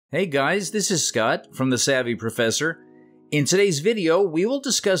Hey guys, this is Scott from The Savvy Professor. In today's video, we will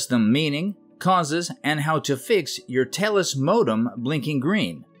discuss the meaning, causes, and how to fix your Telus modem blinking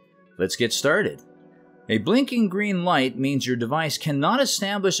green. Let's get started. A blinking green light means your device cannot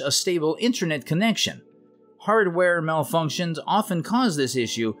establish a stable internet connection. Hardware malfunctions often cause this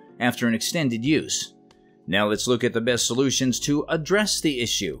issue after an extended use. Now let's look at the best solutions to address the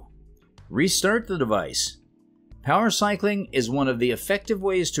issue. Restart the device. Power cycling is one of the effective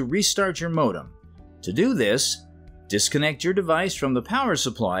ways to restart your modem. To do this, disconnect your device from the power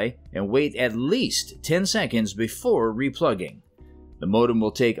supply and wait at least 10 seconds before replugging. The modem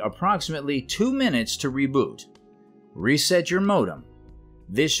will take approximately 2 minutes to reboot. Reset your modem.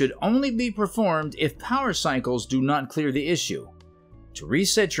 This should only be performed if power cycles do not clear the issue. To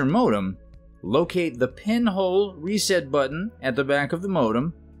reset your modem, locate the pinhole reset button at the back of the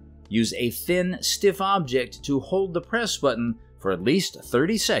modem. Use a thin, stiff object to hold the press button for at least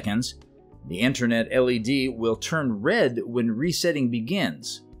 30 seconds. The internet LED will turn red when resetting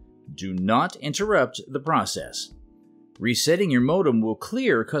begins. Do not interrupt the process. Resetting your modem will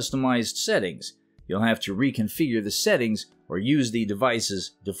clear customized settings. You'll have to reconfigure the settings or use the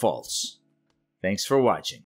device's defaults. Thanks for watching.